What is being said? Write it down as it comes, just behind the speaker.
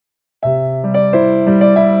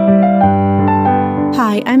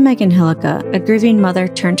Hi, I'm Megan Hillica, a grieving mother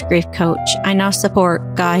turned grief coach. I now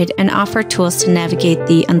support, guide, and offer tools to navigate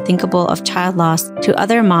the unthinkable of child loss to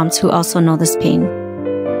other moms who also know this pain.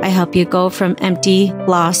 I help you go from empty,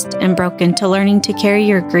 lost, and broken to learning to carry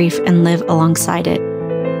your grief and live alongside it.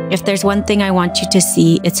 If there's one thing I want you to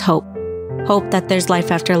see, it's hope. Hope that there's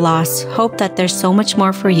life after loss, hope that there's so much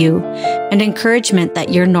more for you, and encouragement that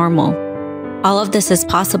you're normal. All of this is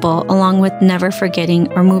possible along with never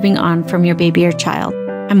forgetting or moving on from your baby or child.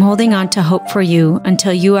 I'm holding on to hope for you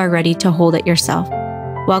until you are ready to hold it yourself.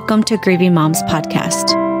 Welcome to Grieving Moms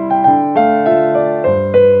Podcast.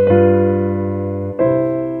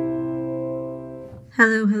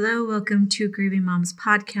 Hello. Welcome to Grieving Moms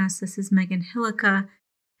Podcast. This is Megan Hillica,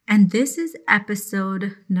 and this is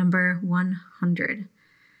episode number 100.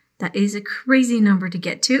 That is a crazy number to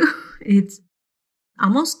get to. It's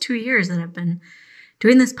almost 2 years that I've been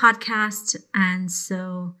doing this podcast. And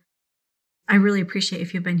so I really appreciate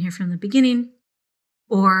if you've been here from the beginning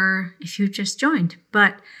or if you've just joined.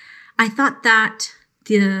 But I thought that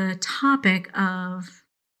the topic of,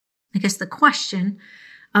 the question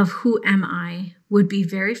of who am I would be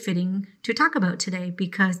very fitting to talk about today,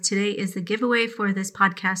 because today is the giveaway for this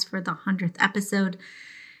podcast for the 100th episode.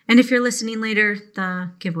 And if you're listening later,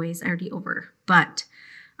 the giveaway is already over. But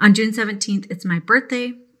on June 17th, it's my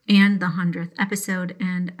birthday and the 100th episode,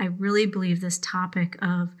 and I really believe this topic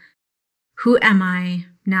of who am I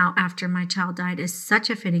now after my child died is such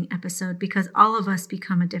a fitting episode, because all of us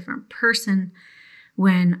become a different person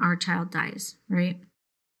when our child dies, right?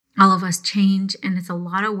 All of us change, and it's a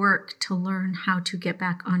lot of work to learn how to get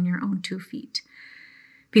back on your own 2 feet.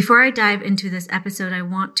 Before I dive into this episode, I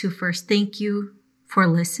want to first thank you for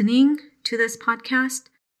listening to this podcast.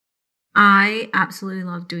 I absolutely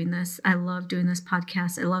love doing this. I love doing this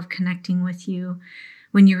podcast. I love connecting with you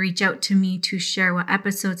when you reach out to me to share what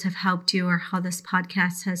episodes have helped you or how this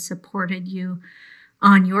podcast has supported you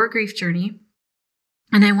on your grief journey.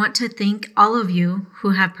 And I want to thank all of you who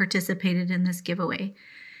have participated in this giveaway.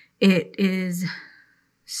 It is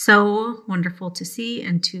so wonderful to see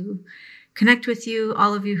and to connect with you,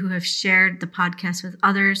 all of you who have shared the podcast with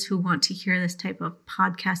others who want to hear this type of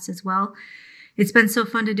podcast as well. It's been so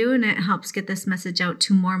fun to do, and it helps get this message out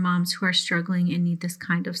to more moms who are struggling and need this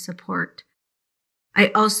kind of support. I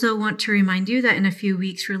also want to remind you that in a few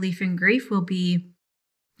weeks, Relief in Grief will be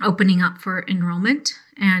opening up for enrollment,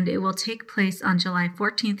 and it will take place on July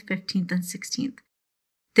 14th, 15th, and 16th.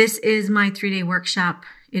 This is my 3-day workshop.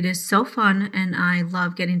 It is so fun, and I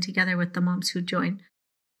love getting together with the moms who join.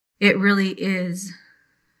 It really is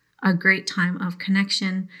a great time of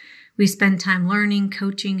connection. We spend time learning,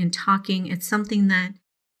 coaching, and talking. It's something that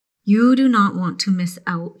you do not want to miss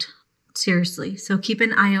out, seriously. So keep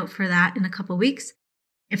an eye out for that in a couple weeks.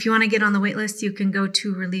 If you want to get on the wait list, you can go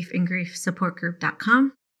to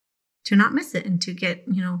reliefingriefsupportgroup.com to not miss it and to get,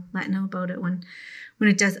 let know about it when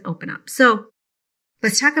it does open up. So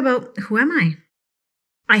let's talk about who am I?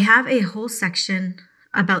 I have a whole section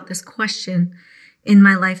about this question in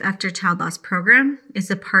my Life After Child Loss program. It's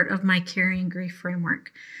a part of my Carrying Grief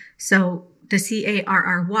framework. So the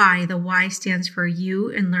CARRY, the Y stands for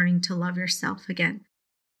you and learning to love yourself again.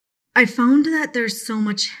 I found that there's so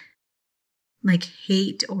much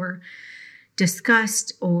hate or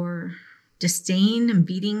disgust or disdain and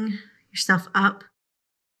beating yourself up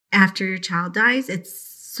after your child dies. It's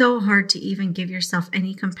so hard to even give yourself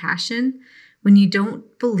any compassion when you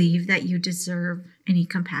don't believe that you deserve any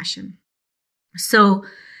compassion. So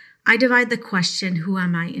I divide the question, who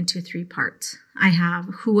am I, into 3 parts. I have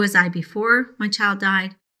who was I before my child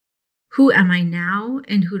died, who am I now,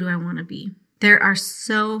 and who do I want to be? There are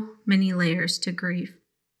so many layers to grief.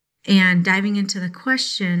 And diving into the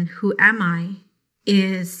question, who am I,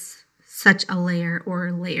 is such a layer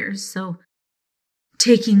or layers. So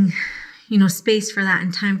taking, space for that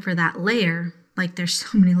and time for that layer, there's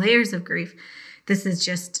so many layers of grief. This is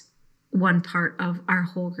just one part of our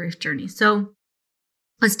whole grief journey. So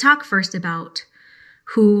let's talk first about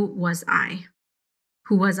who was I?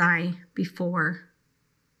 Who was I before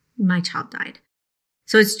my child died?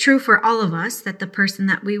 So it's true for all of us that the person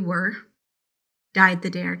that we were died the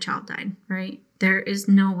day our child died, right? There is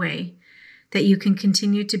no way that you can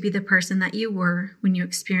continue to be the person that you were when you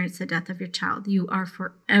experience the death of your child. You are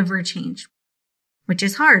forever changed, which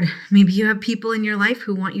is hard. Maybe you have people in your life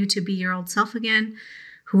who want you to be your old self again,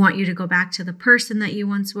 who want you to go back to the person that you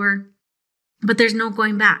once were. But there's no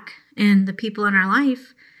going back. And the people in our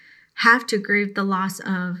life have to grieve the loss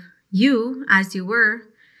of you as you were.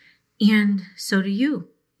 And so do you.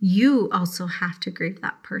 You also have to grieve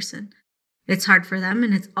that person. It's hard for them,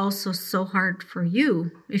 and it's also so hard for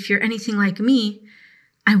you. If you're anything like me,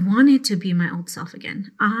 I wanted to be my old self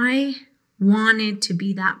again. I wanted to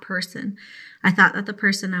be that person. I thought that the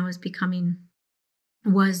person I was becoming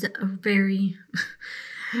was a very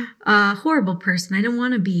horrible person. I didn't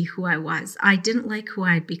want to be who I was. I didn't like who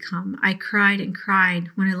I had become. I cried and cried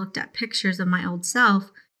when I looked at pictures of my old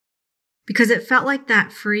self because it felt like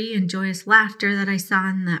that free and joyous laughter that I saw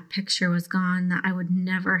in that picture was gone, that I would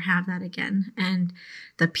never have that again. And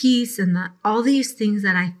the peace and all these things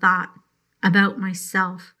that I thought about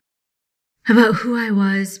myself, about who I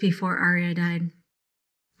was before Aria died,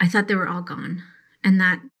 I thought they were all gone. And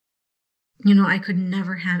that, I could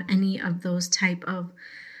never have any of those type of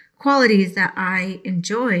qualities that I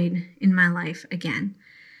enjoyed in my life again.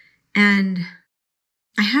 And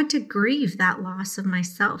I had to grieve that loss of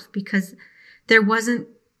myself because there wasn't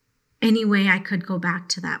any way I could go back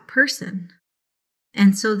to that person.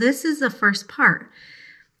 And so this is the first part,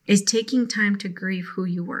 is taking time to grieve who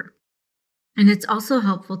you were. And it's also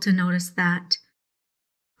helpful to notice that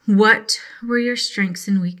what were your strengths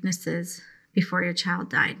and weaknesses before your child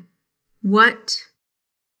died? What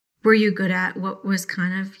were you good at? What was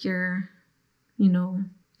kind of your,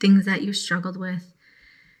 things that you struggled with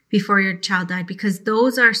before your child died? Because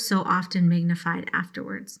those are so often magnified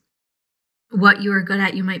afterwards. What you were good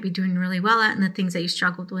at, you might be doing really well at, and the things that you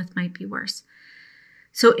struggled with might be worse.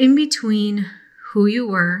 So in between who you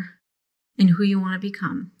were and who you want to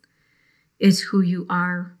become is who you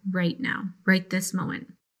are right now, right this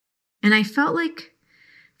moment. And I felt like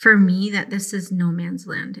for me that this is no man's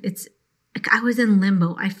land. It's like I was in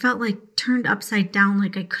limbo. I felt like turned upside down,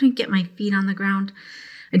 like I couldn't get my feet on the ground.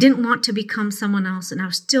 I didn't want to become someone else, and I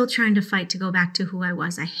was still trying to fight to go back to who I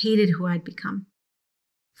was. I hated who I'd become.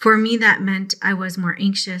 For me, that meant I was more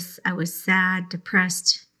anxious. I was sad,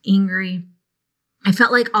 depressed, angry. I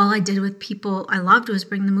felt like all I did with people I loved was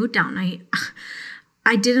bring the mood down.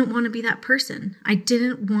 I didn't want to be that person. I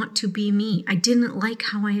didn't want to be me. I didn't like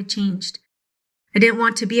how I had changed. I didn't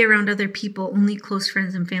want to be around other people, only close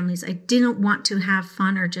friends and families. I didn't want to have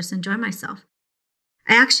fun or just enjoy myself.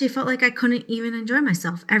 I actually felt like I couldn't even enjoy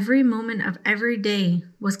myself. Every moment of every day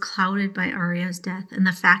was clouded by Aria's death and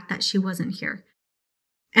the fact that she wasn't here.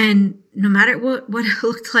 And no matter what it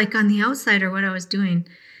looked like on the outside or what I was doing,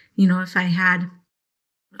 if I had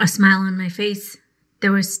a smile on my face,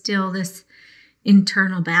 there was still this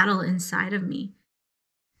internal battle inside of me.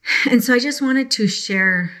 And so I just wanted to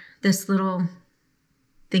share this little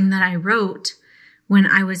thing that I wrote when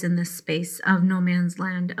I was in this space of no man's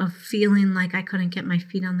land, of feeling like I couldn't get my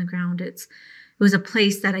feet on the ground. It was a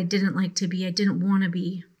place that I didn't like to be. I didn't want to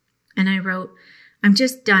be. And I wrote, I'm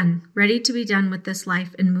just done, ready to be done with this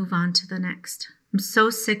life and move on to the next. I'm so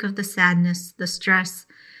sick of the sadness, the stress,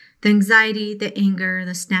 the anxiety, the anger,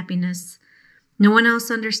 the snappiness. No one else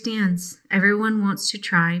understands. Everyone wants to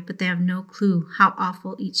try, but they have no clue how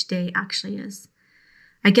awful each day actually is.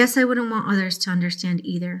 I guess I wouldn't want others to understand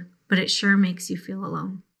either, but it sure makes you feel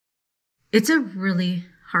alone. It's a really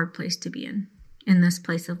hard place to be in this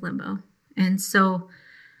place of limbo. And so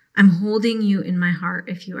I'm holding you in my heart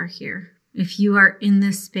if you are here, if you are in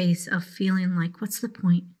this space of feeling like, what's the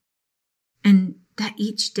point? And that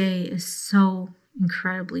each day is so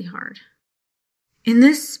incredibly hard. In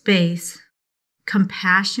this space,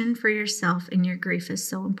 compassion for yourself and your grief is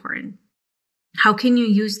so important. How can you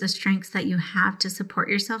use the strengths that you have to support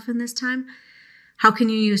yourself in this time? How can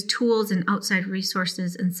you use tools and outside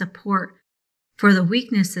resources and support for the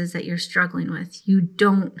weaknesses that you're struggling with? You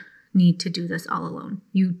don't need to do this all alone.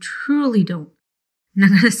 You truly don't. And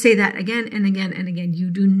I'm going to say that again and again and again.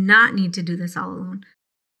 You do not need to do this all alone.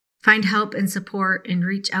 Find help and support and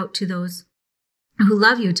reach out to those who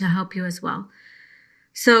love you to help you as well.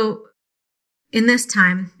 So in this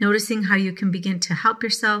time, noticing how you can begin to help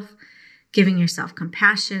yourself, giving yourself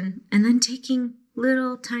compassion, and then taking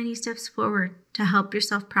little tiny steps forward to help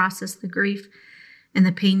yourself process the grief and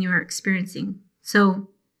the pain you are experiencing.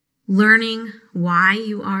 So learning why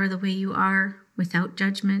you are the way you are without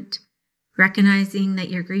judgment, recognizing that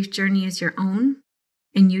your grief journey is your own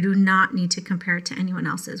and you do not need to compare it to anyone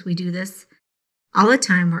else's. We do this all the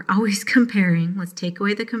time. We're always comparing. Let's take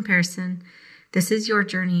away the comparison. This is your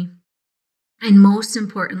journey. And most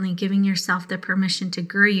importantly, giving yourself the permission to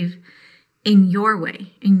grieve in your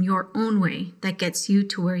way, in your own way that gets you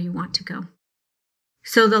to where you want to go.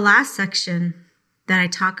 So the last section that I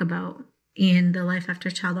talk about in the Life After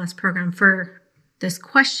Child Loss program for this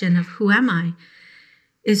question of who am I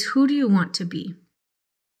is who do you want to be?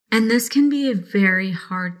 And this can be a very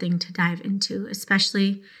hard thing to dive into,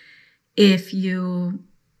 especially if you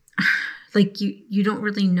don't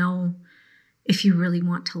really know if you really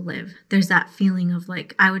want to live. There's that feeling of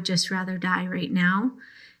like, I would just rather die right now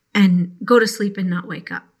and go to sleep and not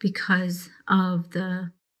wake up because of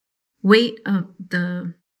the weight of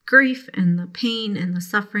the grief and the pain and the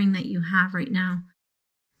suffering that you have right now.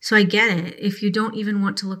 So I get it. If you don't even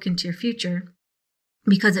want to look into your future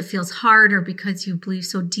because it feels hard or because you believe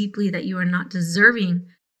so deeply that you are not deserving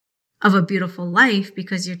of a beautiful life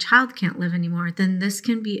because your child can't live anymore, then this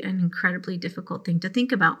can be an incredibly difficult thing to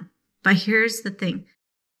think about. But here's the thing.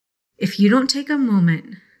 If you don't take a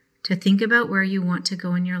moment to think about where you want to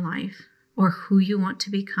go in your life or who you want to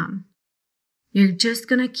become, you're just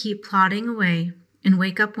going to keep plodding away and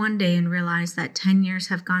wake up one day and realize that 10 years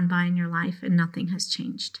have gone by in your life and nothing has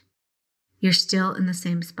changed. You're still in the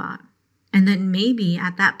same spot. And then maybe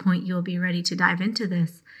at that point you'll be ready to dive into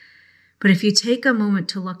this. But if you take a moment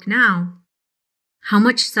to look now, how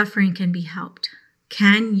much suffering can be helped?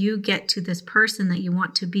 Can you get to this person that you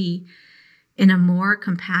want to be in a more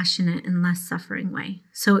compassionate and less suffering way?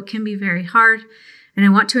 So it can be very hard. And I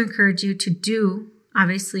want to encourage you to do,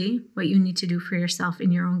 obviously, what you need to do for yourself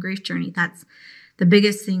in your own grief journey. That's the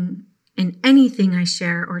biggest thing in anything I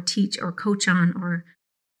share or teach or coach on or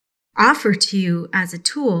offer to you as a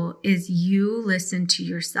tool is you listen to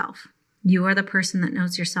yourself. You are the person that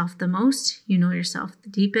knows yourself the most. You know yourself the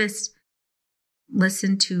deepest.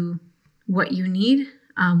 Listen to what you need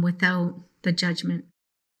without the judgment.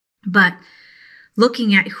 But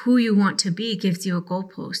looking at who you want to be gives you a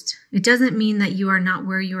goalpost. It doesn't mean that you are not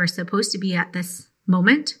where you are supposed to be at this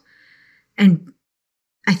moment. And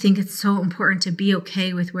I think it's so important to be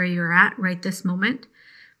okay with where you're at right this moment.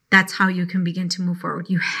 That's how you can begin to move forward.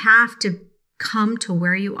 You have to come to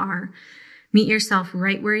where you are. Meet yourself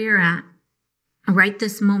right where you're at, right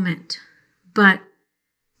this moment. But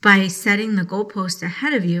by setting the goalpost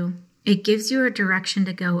ahead of you, it gives you a direction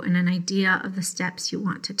to go and an idea of the steps you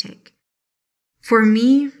want to take. For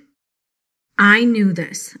me, I knew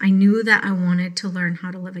this. I knew that I wanted to learn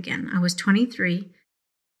how to live again. I was 23,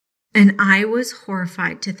 and I was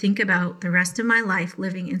horrified to think about the rest of my life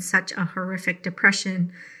living in such a horrific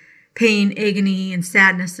depression, pain, agony, and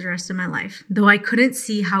sadness the rest of my life. Though I couldn't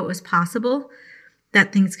see how it was possible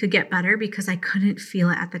that things could get better because I couldn't feel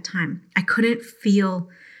it at the time. I couldn't feel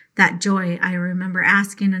that joy. I remember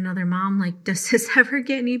asking another mom, like, does this ever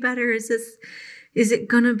get any better? Is it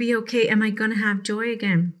going to be okay? Am I going to have joy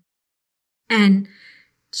again? And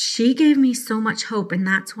she gave me so much hope. And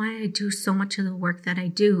that's why I do so much of the work that I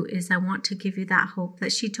do, is I want to give you that hope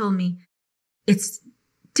that she told me it's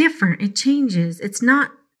different. It changes. It's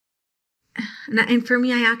not. And for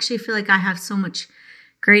me, I actually feel like I have so much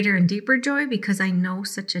greater and deeper joy because I know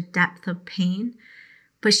such a depth of pain.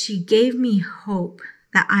 But she gave me hope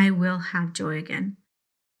that I will have joy again.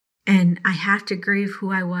 And I have to grieve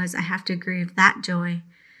who I was. I have to grieve that joy,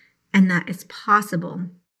 and that it's possible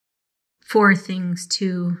for things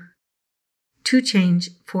to change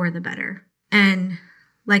for the better. And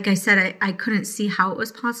like I said, I couldn't see how it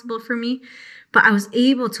was possible for me, but I was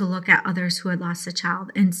able to look at others who had lost a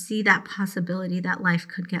child and see that possibility that life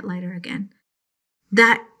could get lighter again.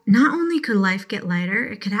 That not only could life get lighter,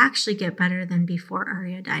 it could actually get better than before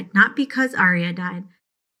Aria died. Not because Aria died,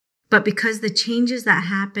 but because the changes that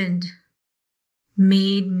happened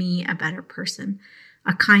made me a better person,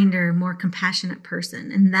 a kinder, more compassionate person.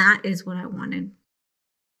 And that is what I wanted.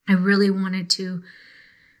 I really wanted to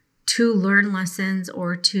learn lessons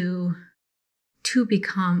or to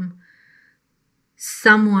become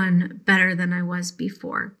someone better than I was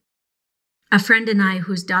before. A friend and I,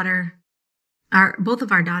 whose both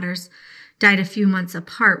of our daughters died a few months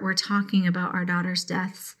apart, were talking about our daughters'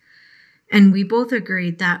 deaths. And we both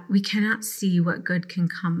agreed that we cannot see what good can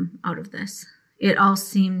come out of this. It all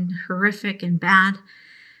seemed horrific and bad,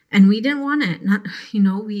 and we didn't want it.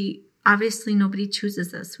 Obviously nobody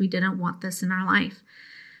chooses this. We didn't want this in our life.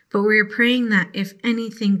 But we were praying that if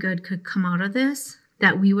anything good could come out of this,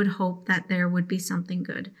 that we would hope that there would be something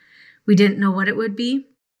good. We didn't know what it would be,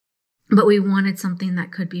 but we wanted something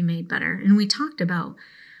that could be made better. And we talked about,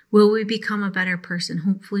 will we become a better person?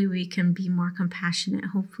 Hopefully we can be more compassionate.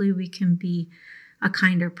 Hopefully we can be a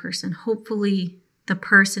kinder person. Hopefully the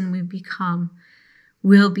person we become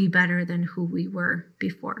will be better than who we were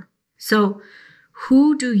before. So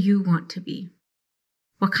who do you want to be?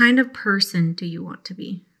 What kind of person do you want to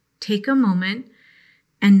be? Take a moment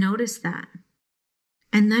and notice that.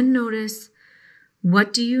 And then notice,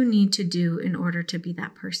 what do you need to do in order to be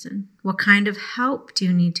that person? What kind of help do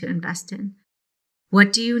you need to invest in?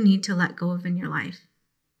 What do you need to let go of in your life?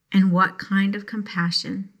 And what kind of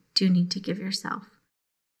compassion do you need to give yourself?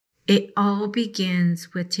 It all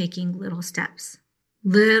begins with taking little steps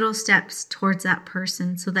towards that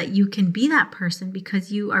person so that you can be that person,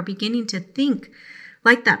 because you are beginning to think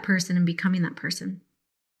like that person and becoming that person.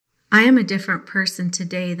 I am a different person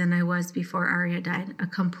today than I was before Arya died, a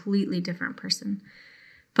completely different person.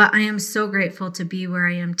 But I am so grateful to be where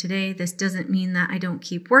I am today. This doesn't mean that I don't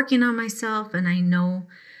keep working on myself, and I know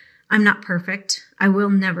I'm not perfect. I will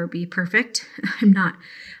never be perfect. I'm not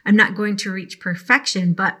going to reach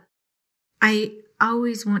perfection, but I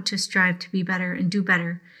always want to strive to be better and do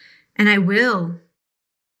better. And I will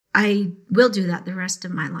do that the rest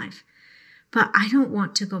of my life. But I don't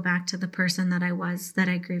want to go back to the person that I was, that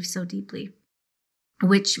I grieve so deeply,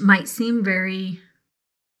 which might seem very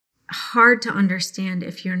hard to understand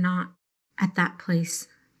if you're not at that place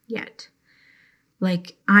yet.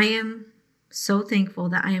 Like, I am so thankful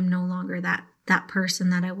that I am no longer that person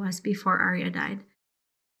that I was before Arya died.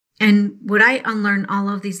 And would I unlearn all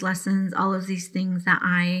of these lessons, all of these things that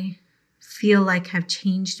I feel like have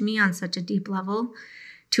changed me on such a deep level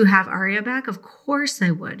to have Arya back? Of course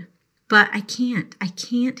I would. But I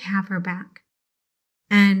can't have her back.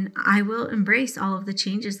 And I will embrace all of the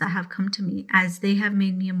changes that have come to me, as they have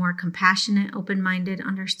made me a more compassionate, open-minded,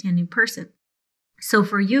 understanding person. So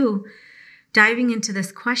for you, diving into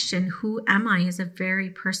this question, who am I, is a very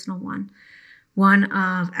personal one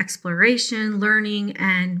of exploration, learning,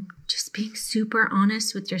 and just being super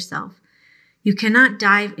honest with yourself. You cannot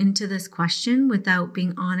dive into this question without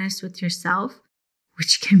being honest with yourself,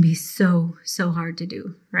 which can be so hard to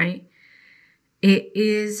do, right? It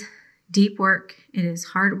is deep work. It is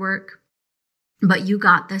hard work, but you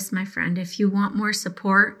got this, my friend. If you want more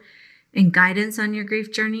support and guidance on your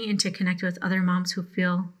grief journey and to connect with other moms who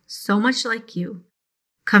feel so much like you,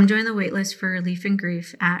 come join the waitlist for Relief in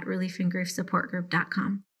Grief at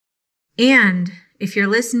reliefingriefsupportgroup.com. And if you're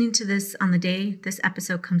listening to this on the day this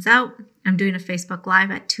episode comes out, I'm doing a Facebook Live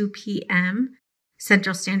at 2 p.m.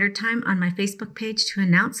 Central Standard Time on my Facebook page to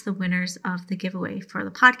announce the winners of the giveaway for the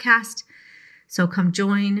podcast. So come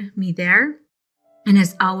join me there. And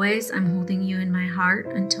as always, I'm holding you in my heart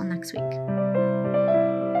until next week.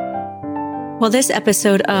 Well, this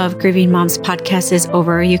episode of Grieving Moms podcast is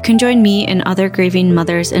over. You can join me and other grieving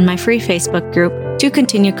mothers in my free Facebook group to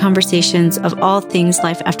continue conversations of all things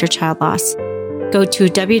life after child loss. Go to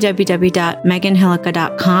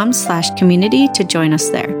www.meganhillica.com/community to join us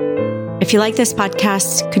there. If you like this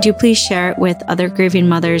podcast, could you please share it with other grieving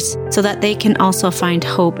mothers so that they can also find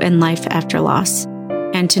hope in life after loss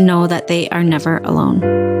and to know that they are never alone?